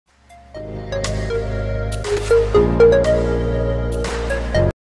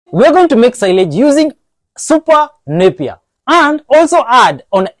we're going to make silage using super nappier and also add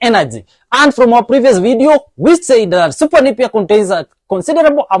on energy. And from our previous video, we said that super nappier contains a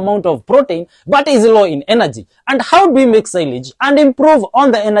considerable amount of protein but is low in energy. And how do we make silage and improve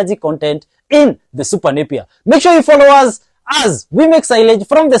on the energy content in the super nappier? Make sure you follow us as we make silage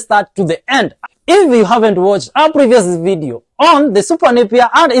from the start to the end. If you haven't watched our previous video on the super nappier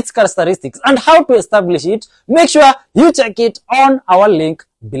and its characteristics and how to establish it, make sure you check it on our link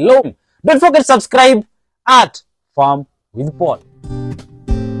below. Don't forget to subscribe at Farm with Paul.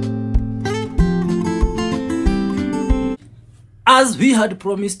 As we had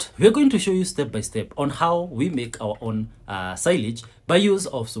promised, we're going to show you step by step on how we make our own silage by use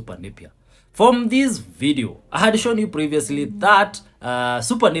of super nappier. From this video, I had shown you previously that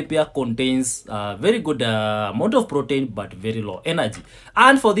super nappier contains very good amount of protein but very low energy.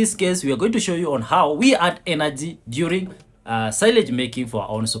 And for this case, we are going to show you on how we add energy during silage making for our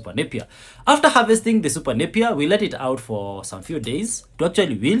own super nappier. After harvesting the super nappier, we let it out for some few days to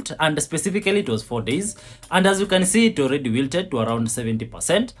actually wilt, and specifically it was 4 days. And as you can see, it already wilted to around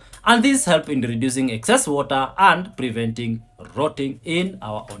 70%, and this helped in reducing excess water and preventing rotting in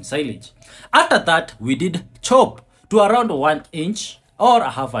our own silage. After that, we did chop to around 1 inch or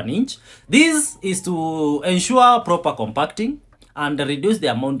 ½ an inch. This is to ensure proper compacting and reduce the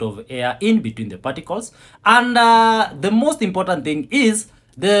amount of air in between the particles. And the most important thing is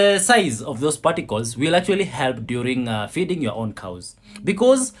the size of those particles will actually help during feeding your own cows,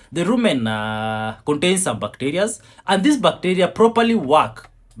 because the rumen contains some bacteria, and these bacteria properly work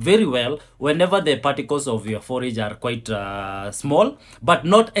very well whenever the particles of your forage are quite small, but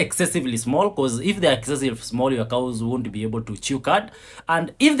not excessively small, because if they are excessively small, your cows won't be able to chew cud,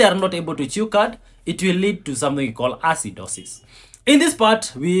 and if they are not able to chew cud, it will lead to something called acidosis. In this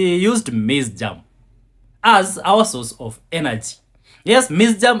part, we used maize germ as our source of energy. Yes,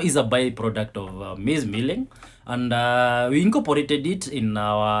 maize germ is a byproduct of maize milling, and we incorporated it in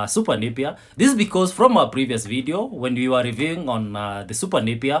our super nappier. This is because from our previous video, when we were reviewing on the super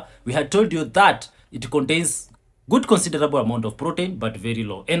nappier, we had told you that it contains good considerable amount of protein but very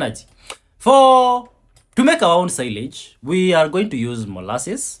low energy. To make our own silage, we are going to use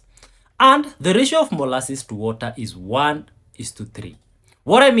molasses, and the ratio of molasses to water is 1:3.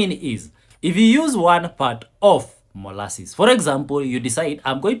 What I mean is, if you use 1 part of molasses, for example, you decide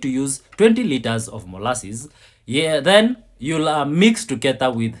I'm going to use 20 liters of molasses, then you'll mix together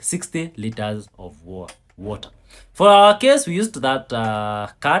with 60 liters of water. For our case, we used that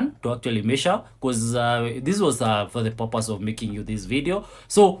can to actually measure, because this was for the purpose of making you this video.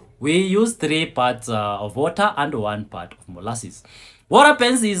 So we used 3 parts of water and 1 part of molasses. What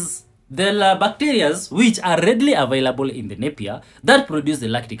happens is, the bacteria which are readily available in the nappier that produce the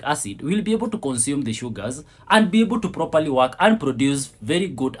lactic acid will be able to consume the sugars and be able to properly work and produce very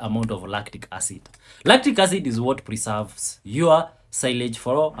good amount of lactic acid. Lactic acid is what preserves your silage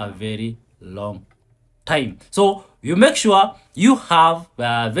for a very long time. So you make sure you have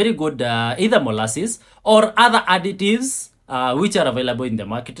very good either molasses or other additives which are available in the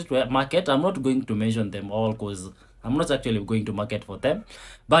market. I'm not going to mention them all because I'm not actually going to market for them,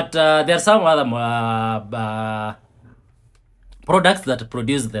 but there are some other products that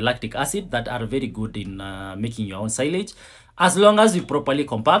produce the lactic acid that are very good in making your own silage, as long as you properly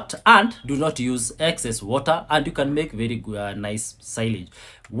compact and do not use excess water, and you can make very good, nice silage.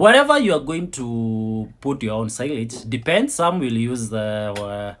 Wherever you are going to put your own silage depends. Some will use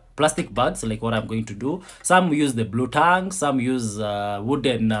the plastic bags like what I'm going to do. Some use the blue tank, some use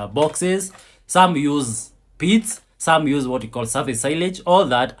wooden boxes, some use pits, some use what we call surface silage. All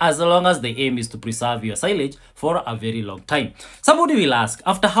that, as long as the aim is to preserve your silage for a very long time. Somebody will ask,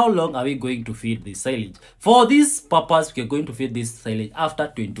 after how long are we going to feed this silage? For this purpose, we are going to feed this silage after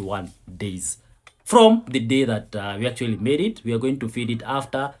 21 days. From the day that we actually made it, we are going to feed it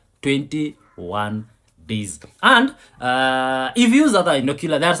after 21 days. And if you use other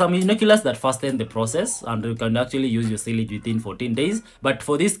inoculars, there are some inoculars that fasten the process, and you can actually use your silage within 14 days. But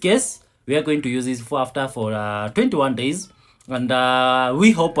for this case, we are going to use this for 21 days, and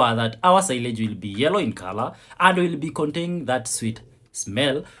we hope that our silage will be yellow in color and will be containing that sweet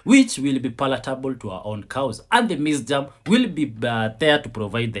smell, which will be palatable to our own cows, and the maize germ will be there to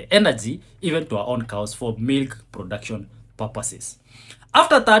provide the energy even to our own cows for milk production purposes.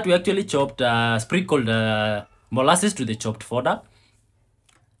 After that, we actually sprinkled molasses to the chopped fodder.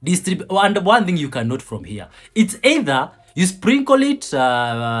 And one thing you can note from here, it's either you sprinkle it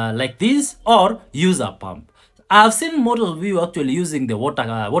like this or use a pump. I've seen models of you actually using the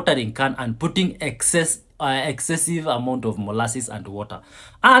watering can and putting excess excessive amount of molasses and water.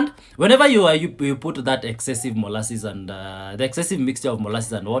 And whenever you put that excessive molasses and the excessive mixture of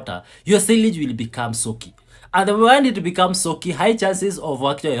molasses and water, your silage will become soaky. And when it becomes soaky, high chances of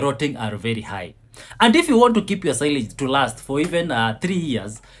actually rotting are very high. And if you want to keep your silage to last for even 3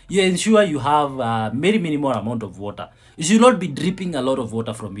 years, you ensure you have very minimal amount of water. You should not be dripping a lot of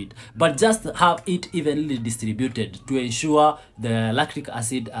water from it, but just have it evenly distributed to ensure the lactic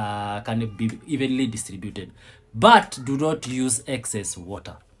acid can be evenly distributed. But do not use excess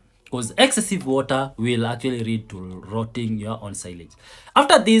water, because excessive water will actually lead to rotting your own silage.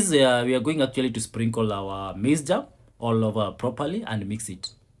 After this, we are going actually to sprinkle our maize germ all over properly and mix it.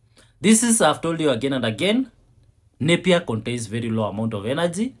 This is, I've told you again and again, nappier contains very low amount of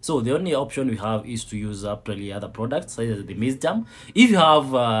energy, so the only option we have is to use actually other products such as the maize germ. If you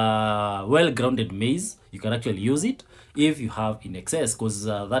have well-grounded maize, you can actually use it. If you have in excess, because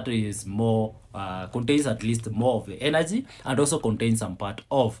that is more contains at least more of the energy, and also contains some part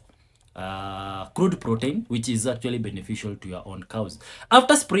of crude protein, which is actually beneficial to your own cows.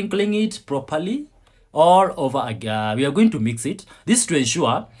 After sprinkling it properly all over, we are going to mix it. This to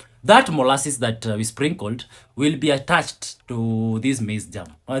ensure that molasses that we sprinkled will be attached to this maize germ.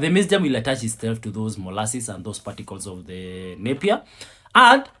 The maize germ will attach itself to those molasses and those particles of the nappier,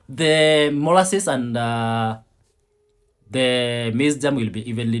 and the molasses and the maize germ will be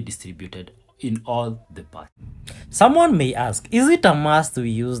evenly distributed in all the parts. Someone may ask, is it a must we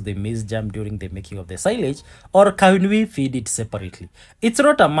use the maize germ during the making of the silage, or can we feed it separately? It's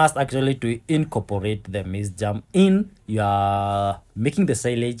not a must actually to incorporate the maize germ in your making the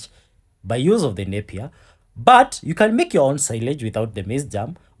silage by use of the nappier, but you can make your own silage without the maize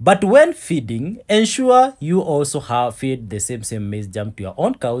germ. But when feeding, ensure you also feed the same maize germ to your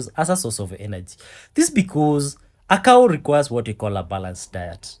own cows as a source of energy. This because a cow requires what we call a balanced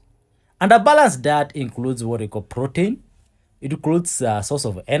diet. And a balanced diet includes what we call protein. It includes a source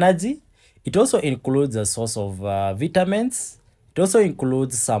of energy. It also includes a source of vitamins. It also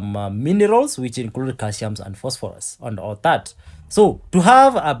includes some minerals, which include calcium and phosphorus and all that. So to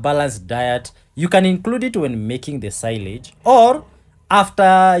have a balanced diet, you can include it when making the silage, or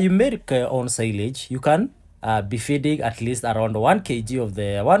after you make your own silage, you can be feeding at least around 1 kg of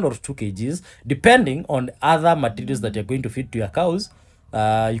the 1 or 2 kgs, depending on other materials that you're going to feed to your cows.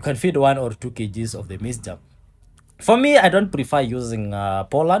 You can feed 1 or 2 kgs of the maize germ. For me, I don't prefer using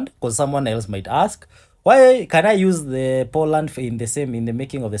Poland, because someone else might ask, why can I use the Poland in the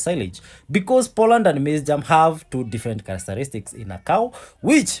making of the silage? Because Poland and maize germ have two different characteristics in a cow,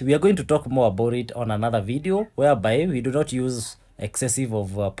 which we are going to talk more about it on another video, whereby we do not use excessive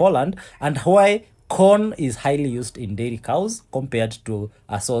of Poland, and why corn is highly used in dairy cows compared to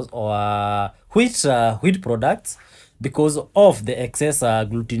a source or wheat products, because of the excess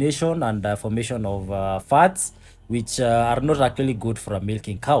glutination and formation of fats, which are not actually good for a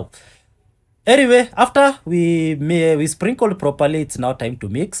milking cow. Anyway, after we sprinkled properly, it's now time to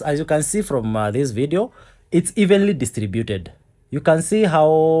mix. As you can see from this video, it's evenly distributed. You can see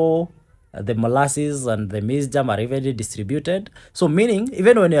how the molasses and the maize germ are evenly distributed. So meaning,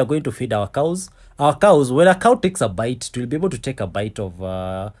 even when you are going to feed our cows, when a cow takes a bite, it will be able to take a bite of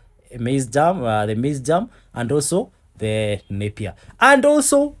the maize germ, and also the nappier. And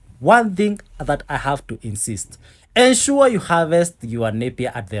also, one thing that I have to insist, ensure you harvest your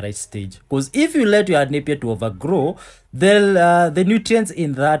nappier at the right stage, because if you let your nappier to overgrow, the nutrients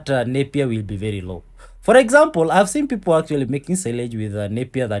in that nappier will be very low. For example, I've seen people actually making silage with a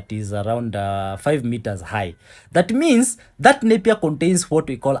nappier that is around 5 meters high. That means that nappier contains what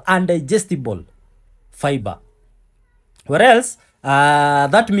we call undigestible fiber, whereas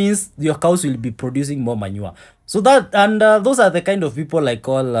that means your cows will be producing more manure. So that, and those are the kind of people I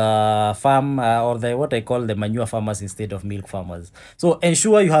call what I call the manure farmers instead of milk farmers. So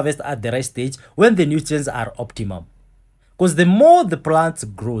ensure you harvest at the right stage when the nutrients are optimum, because the more the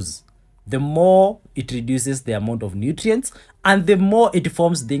plant grows, the more it reduces the amount of nutrients, and the more it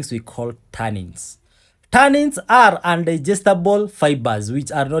forms things we call tannins. Tannins are undigestible fibers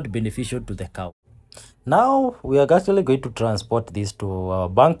which are not beneficial to the cow. Now we are actually going to transport this to our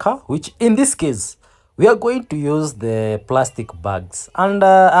bunker, which in this case we are going to use the plastic bags. And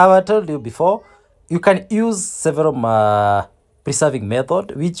I told you before, you can use several preserving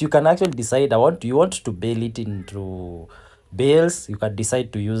method, which you can actually decide. You want to bale it into bales. You can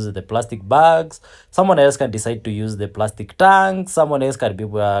decide to use the plastic bags. Someone else can decide to use the plastic tanks. Someone else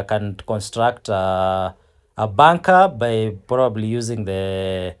can construct a bunker by probably using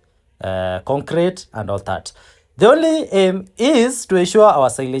the concrete and all that. The only aim is to ensure our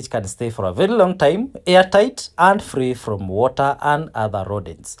silage can stay for a very long time, airtight and free from water and other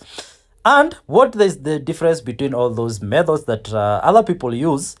rodents. And what is the difference between all those methods that other people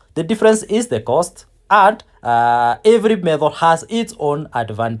use? The difference is the cost, and every method has its own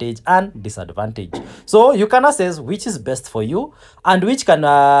advantage and disadvantage. So you can assess which is best for you and which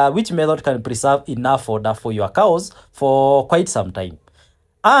method can preserve enough fodder for your cows for quite some time.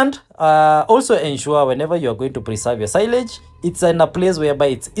 And also ensure whenever you're going to preserve your silage, it's in a place whereby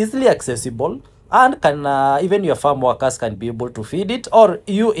it's easily accessible, and can even your farm workers can be able to feed it, or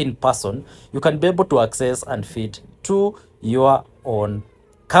you in person, you can be able to access and feed to your own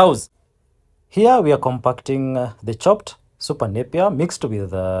cows. Here we are compacting the chopped super napier mixed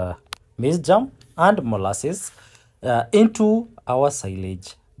with maize germ and molasses into our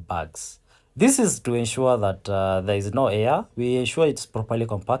silage bags. This is to ensure that there is no air. We ensure it's properly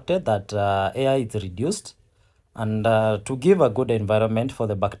compacted, that air is reduced, and to give a good environment for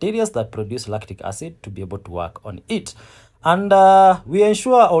the bacteria that produce lactic acid to be able to work on it. And we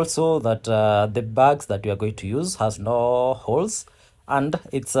ensure also that the bags that we are going to use has no holes, and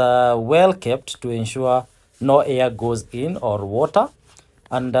it's well kept to ensure no air goes in or water,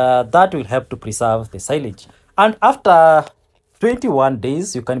 and that will help to preserve the silage. And after 21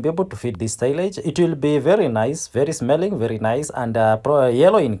 days, you can be able to feed this silage. It will be very nice, very smelling, very nice, and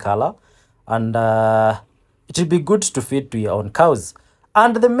yellow in color, and it will be good to feed to your own cows.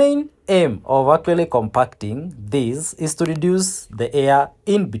 And the main aim of actually compacting this is to reduce the air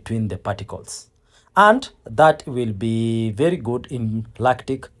in between the particles, and that will be very good in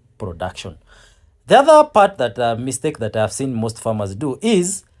lactic production. The other part that mistake that I've seen most farmers do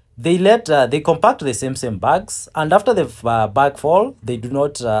is they compact the same bags, and after the bag fall, they do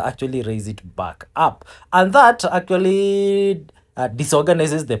not actually raise it back up, and that actually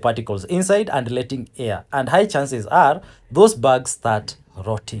disorganizes the particles inside and letting air, and high chances are those bags start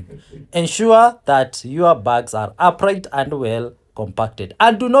rotting. Ensure that your bags are upright and well compacted,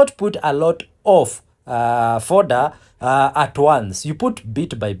 and do not put a lot of fodder at once. You put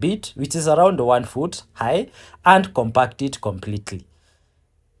bit by bit, which is around 1 foot high, and compact it completely.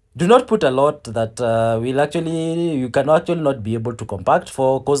 Do not put a lot that you can actually not be able to compact,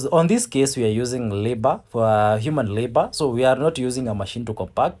 for because on this case we are using labor, for human labor, so we are not using a machine to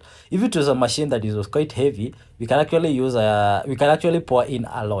compact. If it was a machine that is quite heavy, we can actually pour in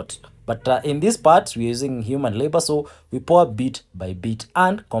a lot, but in this part we're using human labor, so we pour bit by bit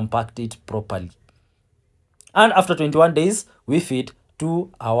and compact it properly. And after 21 days, we feed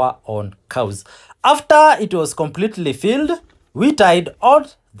to our own cows. After it was completely filled, we tied on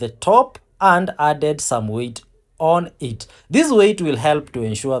the top and added some weight on it. This weight will help to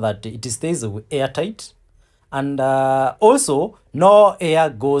ensure that it stays airtight, and also no air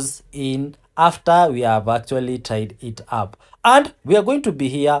goes in after we have actually tied it up. And we are going to be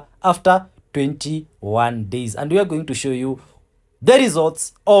here after 21 days, and we are going to show you the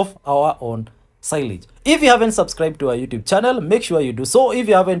results of our own silage. If you haven't subscribed to our YouTube channel, make sure you do so. If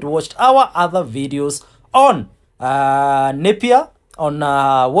you haven't watched our other videos on napier, on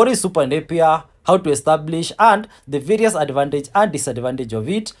what is super napier, how to establish, and the various advantage and disadvantage of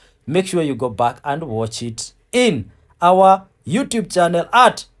it, make sure you go back and watch it in our YouTube channel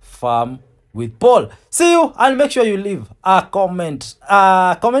at Farm with Paul. See you, and make sure you leave a comment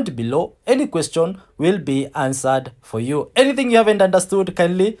below. Any question will be answered for you. Anything you haven't understood,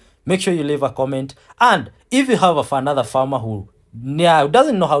 kindly make sure you leave a comment. And if you have another farmer who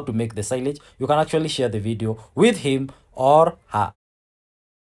doesn't know how to make the silage, you can actually share the video with him or her.